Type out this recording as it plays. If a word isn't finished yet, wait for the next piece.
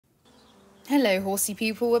Hello horsey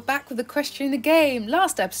people, we're back with Equestrian the Game.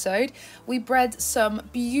 Last episode we bred some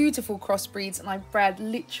beautiful crossbreeds and I bred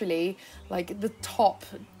literally like the top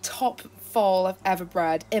foal I've ever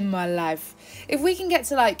bred in my life. If we can get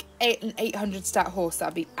to like an 800 stat horse,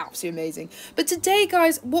 that'd be absolutely amazing. But today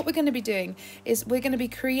guys, what we're going to be doing is we're going to be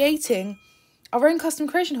creating our own custom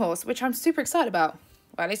creation horse, which I'm super excited about.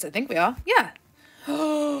 Well, at least I think we are. Yeah.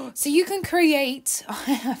 So you can create,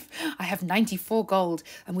 I have 94 gold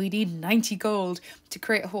and we need 90 gold to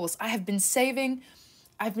create a horse. I've been saving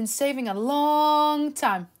a long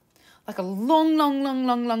time, like a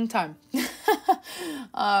long time.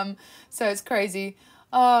 So it's crazy.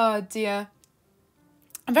 Oh dear.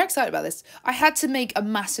 I'm very excited about this. I had to make a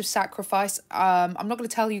massive sacrifice. I'm not going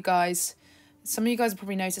to tell you guys. Some of you guys have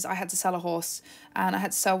probably noticed I had to sell a horse and I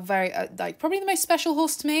had to sell probably the most special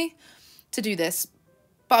horse to me to do this,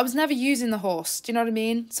 but I was never using the horse. Do you know what I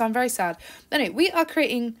mean? So I'm very sad. Anyway, we are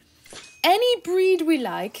creating any breed we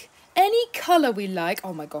like, any colour we like.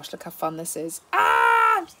 Oh my gosh, look how fun this is.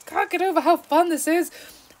 I just can't get over how fun this is.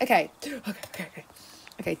 Okay. Do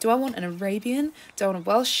I want an Arabian? Do I want a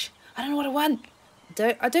Welsh? I don't know what I want.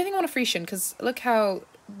 I don't think I want a Frisian because look how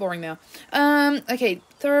boring they are. Okay,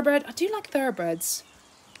 thoroughbred. I do like thoroughbreds.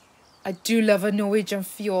 I do love a Norwegian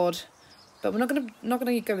fjord. But we're not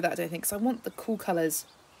gonna go with that, I don't think, because I want the cool colours.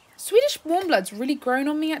 Swedish Warmblood's really grown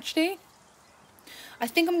on me, actually. I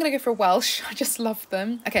think I'm gonna go for a Welsh. I just love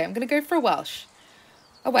them. Okay, I'm gonna go for a Welsh.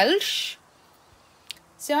 A Welsh.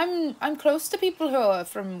 See, I'm close to people who are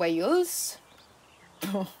from Wales.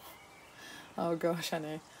 Oh gosh, I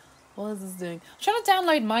know. What is this doing? I'm trying to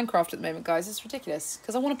download Minecraft at the moment, guys. It's ridiculous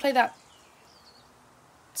because I want to play that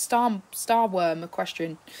Starworm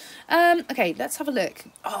Equestrian. Okay, let's have a look.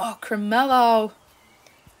 Oh, Cremello.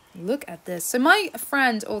 Look at this. So my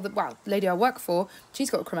friend, or the lady I work for, she's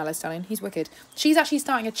got a Cremello stallion. He's wicked. She's actually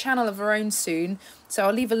starting a channel of her own soon, so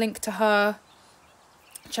I'll leave a link to her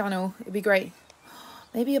channel. It'd be great.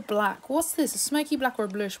 Maybe a black. What's this? A smoky black or a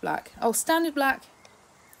bluish black? Oh, standard black.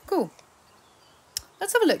 Cool.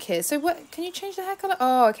 Let's have a look here. So what? Can you change the hair colour?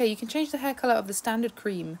 Oh, okay. You can change the hair colour of the standard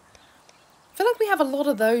cream. I feel like we have a lot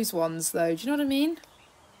of those ones though. Do you know what I mean?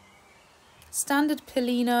 Standard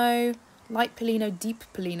Pelino, light Pelino, deep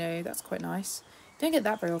Pelino. That's quite nice. Don't get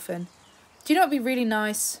that very often. Do you know what would be really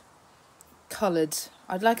nice? Coloured.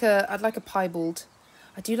 I'd like a piebald.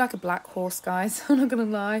 I do like a black horse, guys. I'm not gonna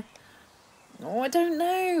lie. Oh, I don't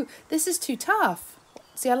know. This is too tough.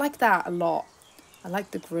 See, I like that a lot. I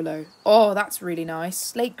like the Grullo. Oh, that's really nice.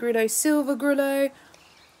 Slate Grullo, silver Grullo.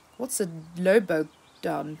 What's a Lobo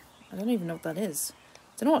done? I don't even know what that is.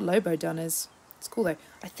 I don't know what Lobo done is. It's cool though.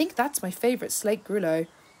 I think that's my favourite, Slate Grullo.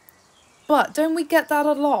 But don't we get that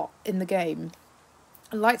a lot in the game?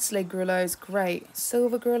 A light Slate Grullo is great.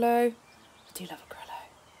 Silver Grullo. I do love a Grullo.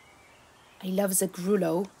 He loves a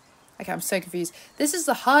Grullo. Okay, I'm so confused. This is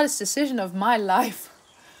the hardest decision of my life.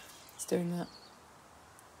 It's doing that.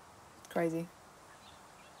 It's crazy.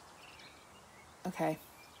 Okay,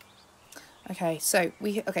 so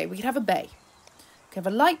we could have a bay. We have a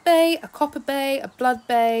light bay, a copper bay, a blood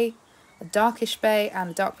bay, a darkish bay, and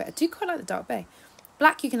a dark bay. I do quite like the dark bay.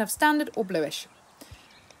 Black you can have standard or bluish.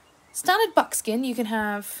 Standard buckskin, you can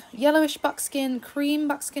have yellowish buckskin, cream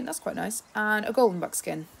buckskin, that's quite nice, and a golden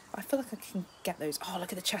buckskin. I feel like I can get those. Oh,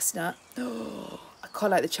 look at the chestnut. Oh, I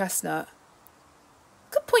quite like the chestnut.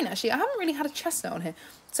 Good point, actually. I haven't really had a chestnut on here.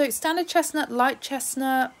 So standard chestnut, light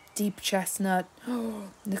chestnut, deep chestnut.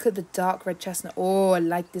 Oh, look at the dark red chestnut. Oh, I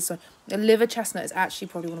like this one. The liver chestnut is actually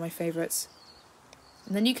probably one of my favourites.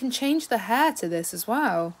 And then you can change the hair to this as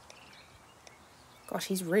well. Gosh,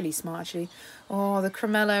 he's really smart actually. Oh, the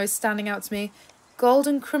Cremello is standing out to me.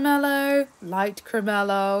 Golden Cremello, light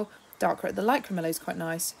Cremello, dark red. The light Cremello is quite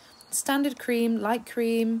nice. Standard cream, light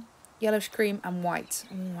cream, yellowish cream, and white.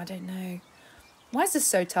 Oh, I don't know. Why is this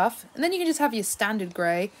so tough? And then you can just have your standard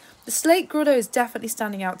grey. The Slate Grullo is definitely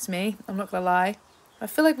standing out to me. I'm not going to lie. I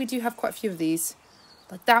feel like we do have quite a few of these.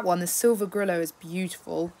 Like that one, the Silver Grullo is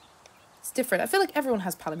beautiful. It's different. I feel like everyone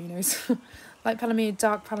has Palominos. Light Palomino,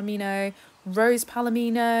 dark Palomino, rose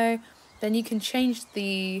Palomino. Then you can change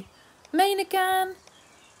the mane again.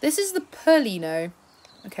 This is the Perlino.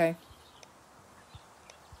 Okay.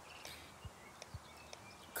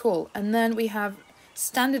 Cool. And then we have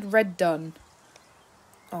standard red dun.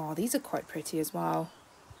 Oh, these are quite pretty as well.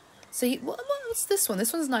 So what's this one?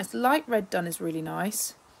 This one's nice. Light red dun is really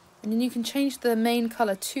nice. And then you can change the main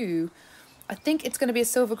colour too. I think it's going to be a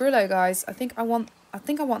silver Grullo, guys. I think I want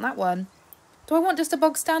that one. Do I want just a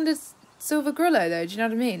bog standard silver Grullo though? Do you know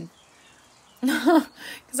what I mean?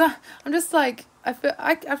 Because I'm just like I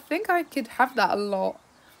think I could have that a lot.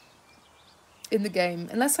 in the game.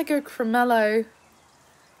 Unless I go cremello,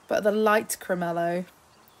 but the light cremello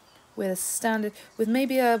with a standard, with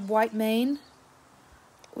maybe a white mane.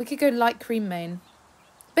 We could go light cream mane.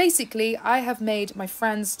 Basically, I have made my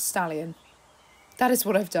friend's stallion. That is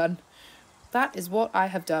what I've done. That is what I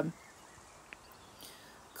have done.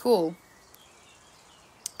 Cool.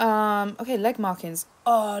 Okay, leg markings.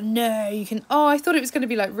 Oh, no, you can... Oh, I thought it was going to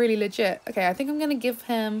be, like, really legit. Okay, I think I'm going to give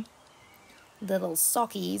him little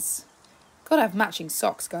sockies. Gotta have matching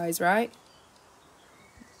socks, guys, right?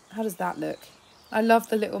 How does that look? I love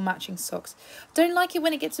the little matching socks. Don't like it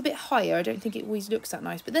when it gets a bit higher. I don't think it always looks that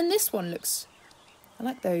nice. But then this one looks... I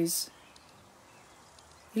like those.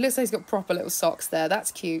 He looks like he's got proper little socks there.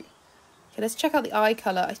 That's cute. Okay, let's check out the eye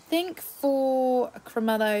colour. I think for a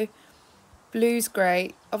cremello, blue's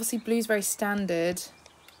great. Obviously, blue's very standard.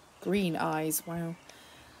 Green eyes. Wow.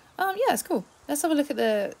 Yeah, it's cool. Let's have a look at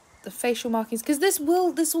the facial markings, because this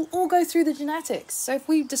will all go through the genetics. So if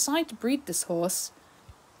we decide to breed this horse,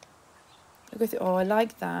 we'll go through. Oh, I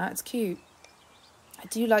like that. It's cute. I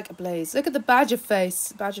do like a blaze. Look at the badger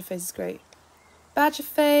face. Badger face is great. Badger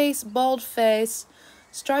face, bald face,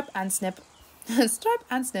 stripe and snip. Stripe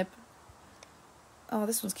and snip. Oh,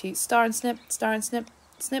 this one's cute. Star and snip, star and snip,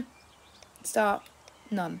 snip, star,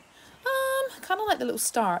 none. Kind of like the little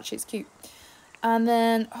star, actually. It's cute. And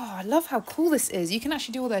then, oh, I love how cool this is. You can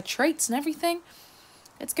actually do all their traits and everything.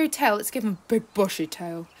 Let's go tail. Let's give him a big bushy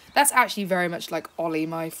tail. That's actually very much like Ollie,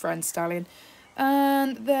 my friend stallion.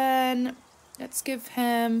 And then let's give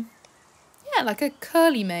him, yeah, like a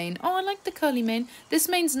curly mane. Oh, I like the curly mane. This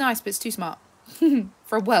mane's nice, but it's too smart.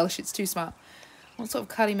 For a Welsh, it's too smart. What sort of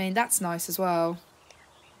curly mane? That's nice as well.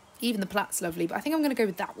 Even the plait's lovely, but I think I'm going to go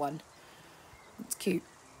with that one. It's cute.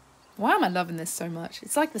 Why am I loving this so much?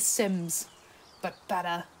 It's like The Sims, but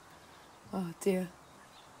better. Oh, dear.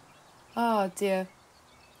 Oh, dear.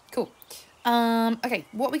 Cool. Okay,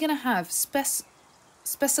 what are we going to have?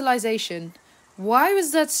 Specialization. Why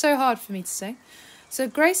was that so hard for me to say? So,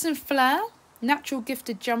 grace and flair, natural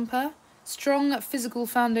gifted jumper, strong physical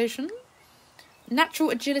foundation, natural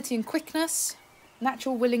agility and quickness,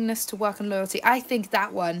 natural willingness to work and loyalty. I think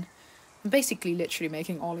that one. I'm basically literally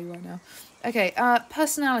making Ollie right now. Okay,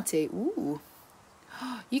 personality. Ooh.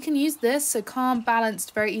 You can use this. So calm,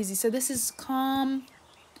 balanced, very easy. So this is calm,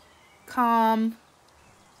 hard,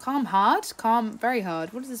 calm, very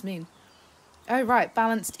hard. What does this mean? Oh, right.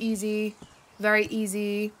 Balanced, easy, very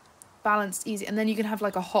easy, balanced, easy. And then you can have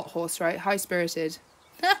like a hot horse, right? High-spirited.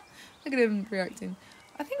 Look at him reacting.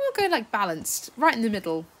 I think we'll go like balanced, right in the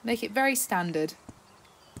middle. Make it very standard.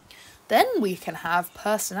 Then we can have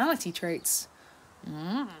personality traits.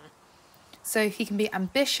 So he can be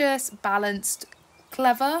ambitious, balanced,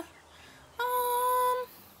 clever.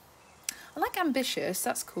 I like ambitious,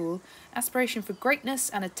 that's cool. Aspiration for greatness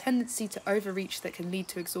and a tendency to overreach that can lead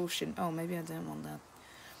to exhaustion. Oh, maybe I don't want that.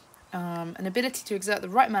 An ability to exert the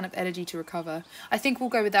right amount of energy to recover. I think we'll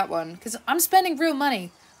go with that one, because I'm spending real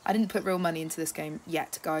money. I didn't put real money into this game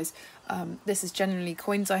yet, guys. This is genuinely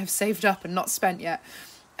coins I have saved up and not spent yet.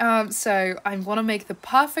 So I want to make the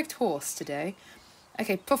perfect horse today.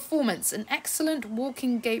 Okay, performance. An excellent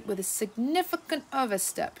walking gait with a significant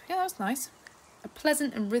overstep. Yeah, that's nice. A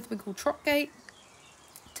pleasant and rhythmical trot gait.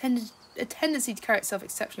 A tendency to carry itself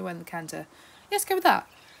exceptionally well in the canter. Yeah, let's go with that.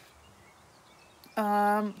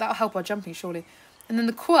 That'll help our jumping, surely. And then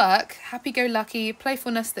the quirk. Happy-go-lucky.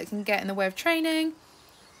 Playfulness that can get in the way of training.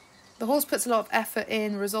 The horse puts a lot of effort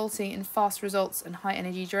in, resulting in fast results and high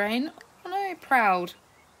energy drain. Oh no, proud.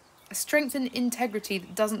 A strength and integrity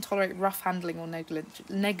that doesn't tolerate rough handling or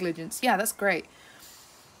negligence. Yeah, that's great.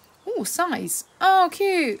 Ooh, size. Oh,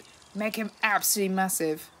 cute. Make him absolutely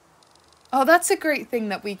massive. Oh, that's a great thing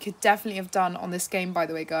that we could definitely have done on this game, by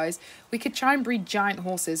the way, guys. We could try and breed giant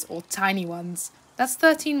horses or tiny ones. That's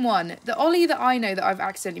 13-1. The Ollie that I know that I've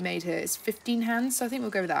accidentally made here is 15 hands, so I think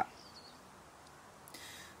we'll go with that.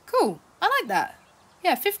 Cool. I like that.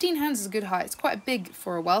 Yeah, 15 hands is a good height. It's quite big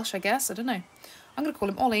for a Welsh, I guess. I don't know. I'm going to call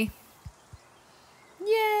him Ollie.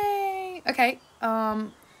 Yay! Okay,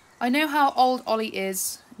 I know how old Ollie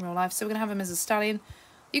is in real life, so we're going to have him as a stallion.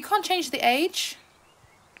 You can't change the age.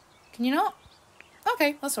 Can you not?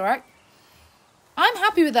 Okay, that's alright. I'm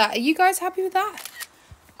happy with that. Are you guys happy with that?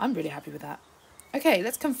 I'm really happy with that. Okay,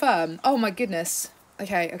 let's confirm. Oh my goodness.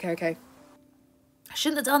 Okay. I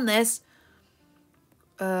shouldn't have done this.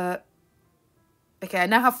 Okay, I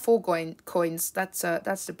now have 4 coins.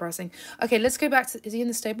 That's depressing. Okay, let's go back to... Is he in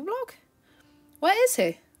the stable block? Where is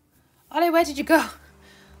he? Ollie, where did you go?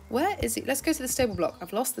 Where is he? Let's go to the stable block.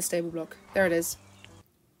 I've lost the stable block. There it is.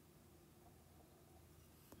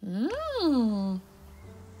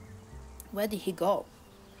 Where did he go?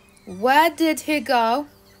 Where did he go?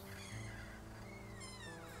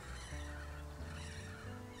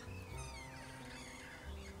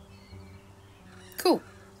 Cool.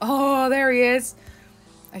 Oh, there he is.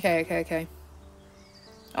 Okay, okay, okay.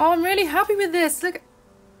 Oh, I'm really happy with this. Look.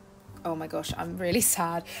 Oh my gosh, I'm really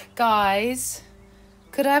sad. Guys,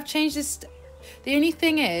 could I have changed this? The only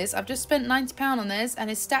thing is, I've just spent £90 on this and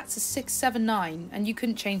his stats are 679 and you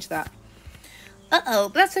couldn't change that. Uh-oh,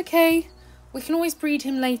 but that's okay. We can always breed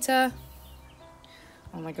him later.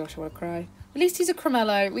 Oh my gosh, I want to cry. At least he's a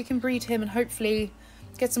Cremello. We can breed him and hopefully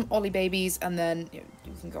get some Ollie babies and then you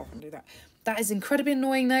can go off and do that. That is incredibly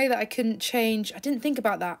annoying though that I couldn't change. I didn't think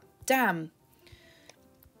about that. Damn.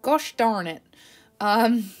 Gosh darn it.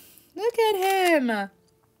 Look at him.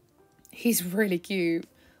 He's really cute.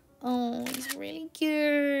 Oh, he's really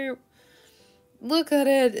cute. Look at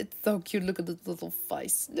it. It's so cute. Look at his little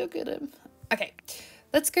face. Look at him. Okay,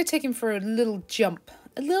 let's go take him for a little jump.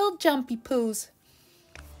 A little jumpy poos.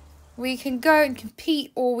 We can go and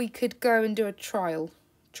compete or we could go and do a trail.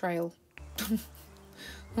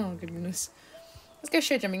 Oh, goodness. Let's go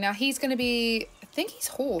show jumping. Now, he's going to be... I think he's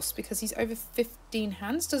horse because he's over 15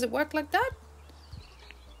 hands. Does it work like that?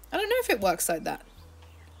 I don't know if it works like that.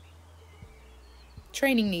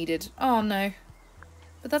 Training needed. Oh, no.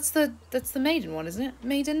 But that's the maiden one, isn't it?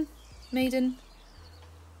 Maiden.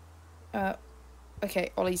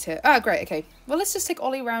 Okay, Ollie's here. Ah, great, okay. Well, let's just take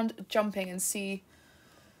Ollie around jumping and see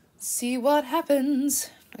what happens.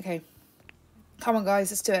 Okay. Come on,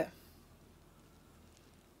 guys, let's do it.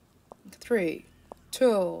 3,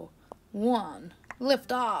 2, 1.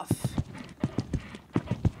 Lift off.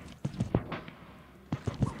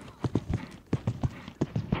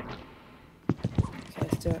 Okay,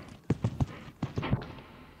 let's do it.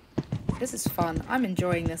 This is fun. I'm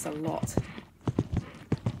enjoying this a lot.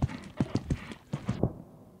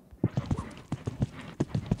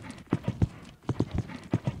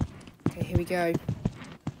 Okay, here we go.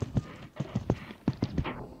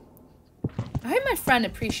 I hope my friend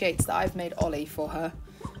appreciates that I've made Ollie for her.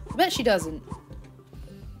 I bet she doesn't.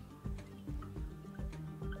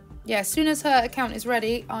 Yeah, as soon as her account is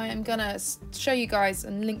ready, I am gonna show you guys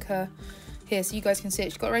and link her here so you guys can see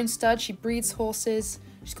it. She's got her own stud, she breeds horses,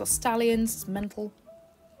 she's got stallions, it's mental.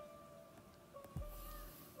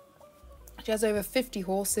 She has over 50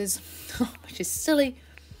 horses, which is silly.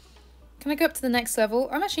 Can I go up to the next level?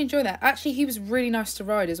 I'm actually enjoying that. Actually, he was really nice to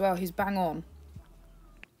ride as well. He's bang on.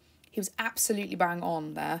 He was absolutely bang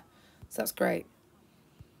on there. So that's great.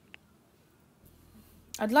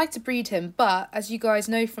 I'd like to breed him, but as you guys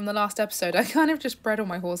know from the last episode, I kind of just bred all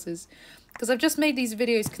my horses. Because I've just made these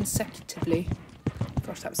videos consecutively.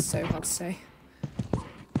 Gosh, that was so hard to say.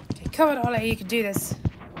 Okay, come on, Ollie, you can do this.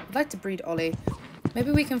 I'd like to breed Ollie.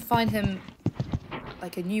 Maybe we can find him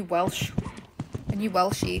like a new Welshie.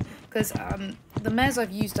 Because the mares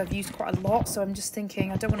I've used quite a lot, so I'm just thinking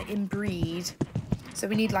I don't want to inbreed. So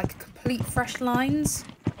we need like complete fresh lines.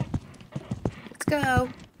 Let's go.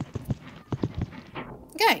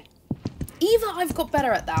 Okay. Either I've got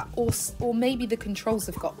better at that, or maybe the controls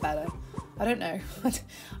have got better. I don't know.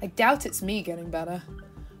 I doubt it's me getting better.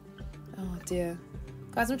 Oh dear.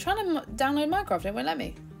 Guys, I'm trying to download Minecraft. It won't let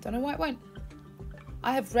me. Don't know why it won't.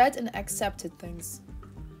 I have read and accepted things.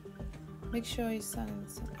 Make sure you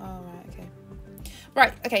silence. Oh, right, okay.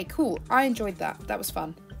 Right, okay, cool. I enjoyed that. That was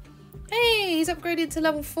fun. Hey, he's upgraded to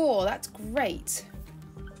level 4. That's great.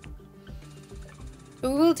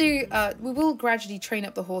 But we will gradually train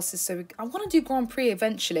up the horses. So I want to do Grand Prix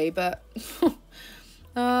eventually, but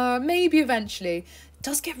maybe eventually. It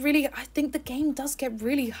does get really, I think the game does get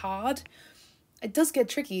really hard. It does get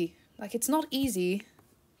tricky. Like, it's not easy,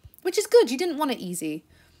 which is good. You didn't want it easy,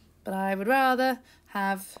 but I would rather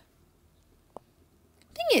have...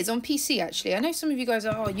 Thing is, on PC actually, I know some of you guys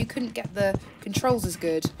are, oh, you couldn't get the controls as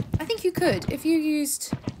good. I think you could if you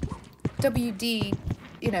used WD,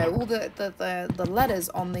 you know, all the letters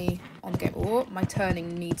on the game. Oh, my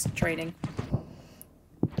turning needs training.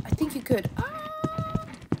 I think you could. Ah!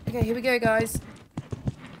 Okay, here we go, guys.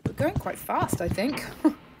 We're going quite fast, I think.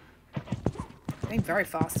 Going very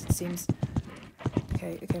fast, it seems.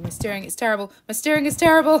 Okay, my steering is terrible. My steering is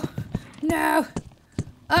terrible. No.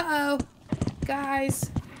 Uh-oh.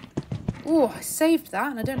 Guys. Oh, I saved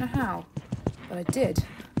that and I don't know how. But I did.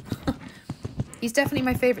 He's definitely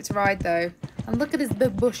my favourite to ride though. And look at his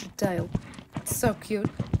big bushy tail. It's so cute.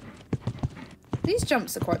 These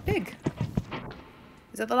jumps are quite big.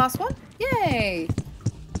 Is that the last one? Yay!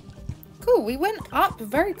 Cool, we went up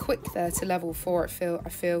very quick there to level 4, I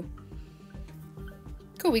feel.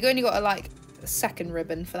 Cool, we only got a second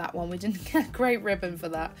ribbon for that one. We didn't get a great ribbon for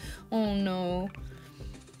that. Oh no.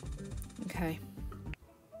 Okay.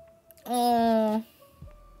 Oh.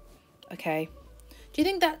 Okay. Do you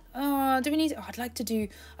think that do we need I'd like to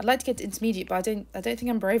get to intermediate, but I don't think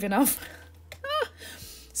I'm brave enough.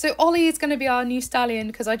 So Ollie is going to be our new stallion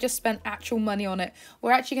because I just spent actual money on it.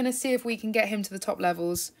 We're actually going to see if we can get him to the top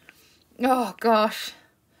levels. Oh gosh.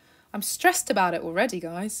 I'm stressed about it already,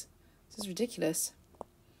 guys. This is ridiculous.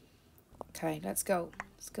 Okay, let's go.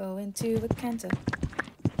 Let's go into the canter.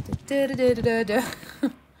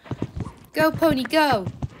 Go, pony, go.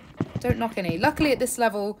 Don't knock any. Luckily, at this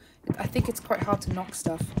level, I think it's quite hard to knock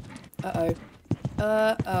stuff. Uh-oh.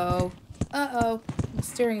 Uh-oh. Uh-oh. My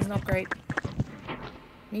steering is not great. I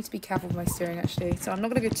need to be careful with my steering, actually. So I'm not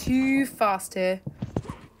going to go too fast here.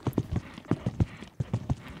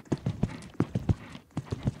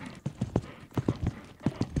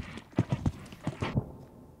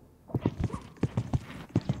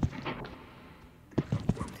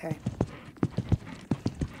 Okay.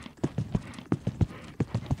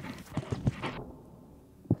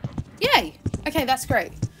 Yay! Okay, that's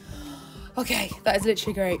great. Okay, that is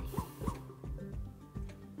literally great.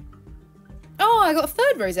 Oh, I got a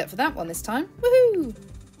 3rd rosette for that one this time. Woohoo!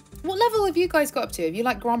 What level have you guys got up to? Have you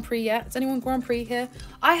like Grand Prix yet? Is anyone Grand Prix here?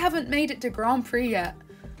 I haven't made it to Grand Prix yet,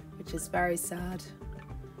 which is very sad.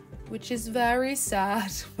 Which is very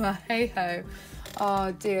sad. But hey ho.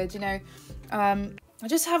 Oh dear, do you know, I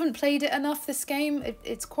just haven't played it enough, this game.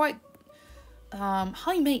 It's quite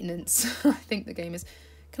high maintenance, I think the game is.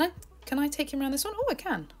 Can I take him around this one? Oh, I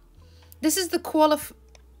can. This is the qualifier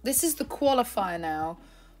now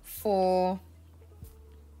for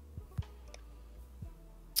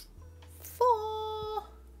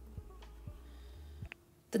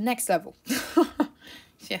the next level.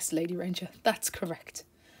 Yes, Lady Ranger, that's correct.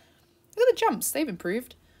 Look at the jumps, they've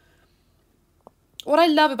improved. What I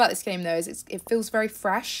love about this game though is it feels very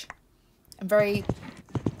fresh and very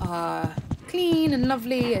clean and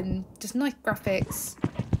lovely and just nice graphics.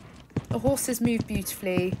 The horses move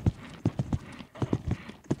beautifully.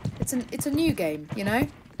 It's a new game, you know?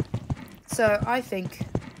 So I think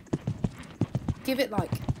give it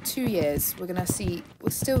like 2 years, we're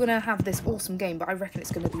still gonna have this awesome game, but I reckon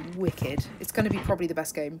it's gonna be wicked. It's gonna be probably the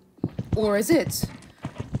best game. Or is it?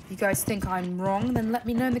 If you guys think I'm wrong, then let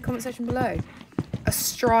me know in the comment section below.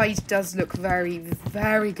 Astride does look very,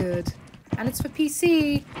 very good. And it's for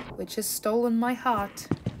PC, which has stolen my heart.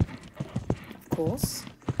 Of course.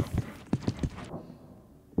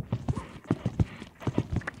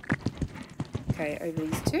 Okay, over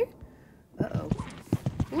these two. Uh-oh.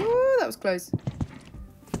 Ooh, that was close.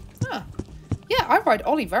 Ah. Yeah, I ride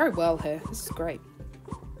Ollie very well here. This is great.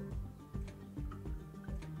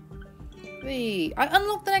 I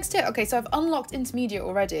unlocked the next tier. Okay, so I've unlocked intermediate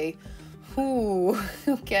already. Ooh,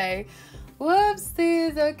 okay.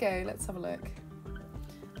 Whoopsies. Okay, let's have a look.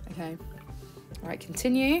 Okay. All right,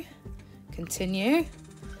 continue. Continue.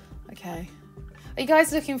 Okay. Are you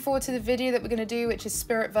guys looking forward to the video that we're going to do, which is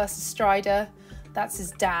Spirit versus Strider? That's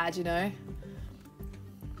his dad, you know.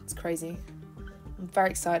 It's crazy. I'm very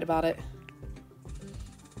excited about it.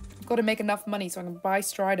 I've got to make enough money so I can buy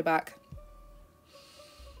Strider back.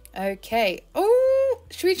 Okay. Oh,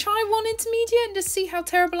 should we try one intermediate and just see how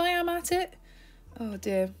terrible I am at it? Oh,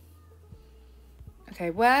 dear. Okay,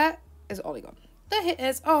 where is Ollie gone? There he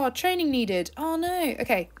is. Oh, training needed. Oh, no.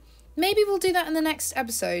 Okay. Maybe we'll do that in the next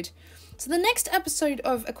episode. So the next episode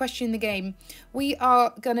of Equestrian the Game, we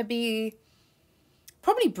are going to be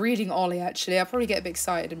probably breeding Ollie, actually. I'll probably get a bit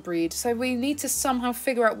excited and breed. So we need to somehow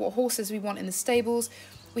figure out what horses we want in the stables.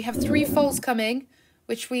 We have 3 foals coming,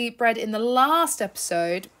 which we bred in the last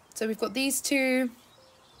episode. So we've got these two,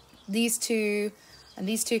 and these two.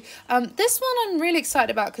 This one I'm really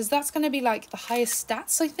excited about because that's going to be like the highest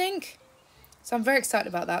stats, I think. So I'm very excited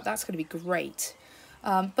about that. That's going to be great.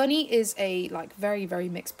 Bunny is a like very, very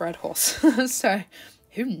mixed bred horse. So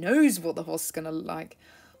who knows what the horse is going to look like.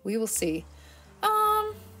 We will see.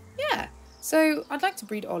 Yeah. So I'd like to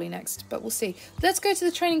breed Ollie next, but we'll see. Let's go to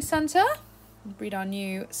the training centre and breed our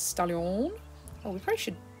new stallion. Oh, we probably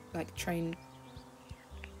should like train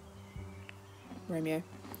Romeo.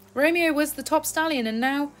 Romeo was the top stallion and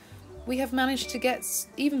now we have managed to get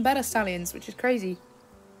even better stallions, which is crazy.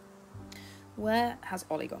 Where has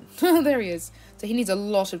Ollie gone? There he is. So he needs a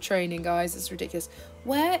lot of training, guys. It's ridiculous.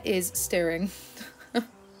 Where is steering?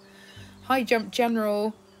 High jump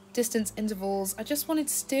general, distance intervals. I just wanted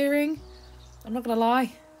steering. I'm not going to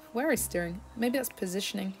lie. Where is steering? Maybe that's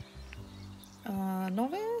positioning.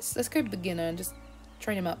 Novice? Let's go beginner and just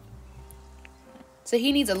train him up. So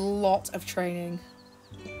he needs a lot of training.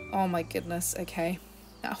 Oh my goodness. Okay.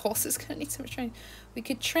 That horse is going to need so much training. We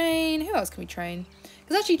could train... Who else can we train?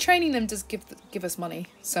 Because actually training them does give us money.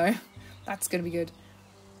 So that's going to be good.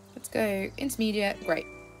 Let's go intermediate. Great.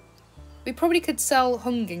 We probably could sell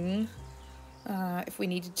Hunging if we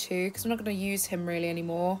needed to, because we're not going to use him really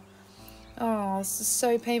anymore. Oh, this is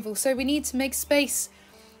so painful. So we need to make space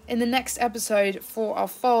in the next episode for our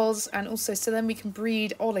foals, and also so then we can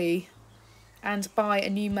breed Ollie and buy a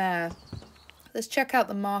new mare. Let's check out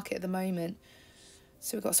the market at the moment.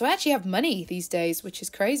 So I actually have money these days, which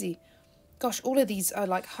is crazy. Gosh, all of these are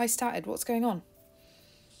like high statted. What's going on?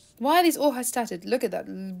 Why are these all high statted? Look at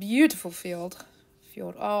that beautiful field.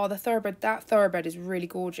 Oh, the thoroughbred. That thoroughbred is really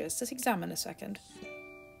gorgeous. Let's examine a second.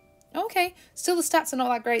 Okay, still the stats are not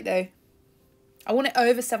that great though. I want it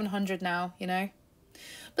over 700 now, you know.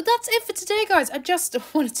 But that's it for today, guys. I just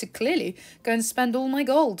wanted to clearly go and spend all my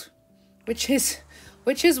gold, which is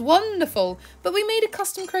wonderful. But we made a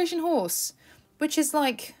custom creation horse, which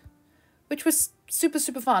was super,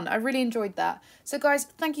 super fun. I really enjoyed that. So guys,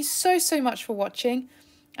 thank you so, so much for watching,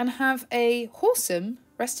 and have a wholesome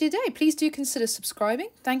rest of your day. Please do consider subscribing.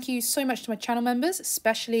 Thank you so much to my channel members,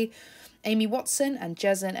 especially Aimee Watson and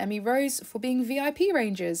Jezza&Emmy Rose, for being VIP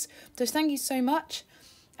Rangers. So thank you so much.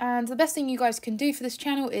 And the best thing you guys can do for this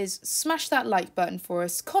channel is smash that like button for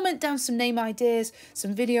us. Comment down some name ideas,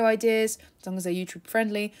 some video ideas, as long as they're YouTube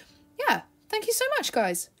friendly. Yeah, thank you so much,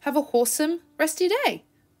 guys. Have a wholesome rest of your day.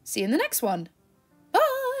 See you in the next one.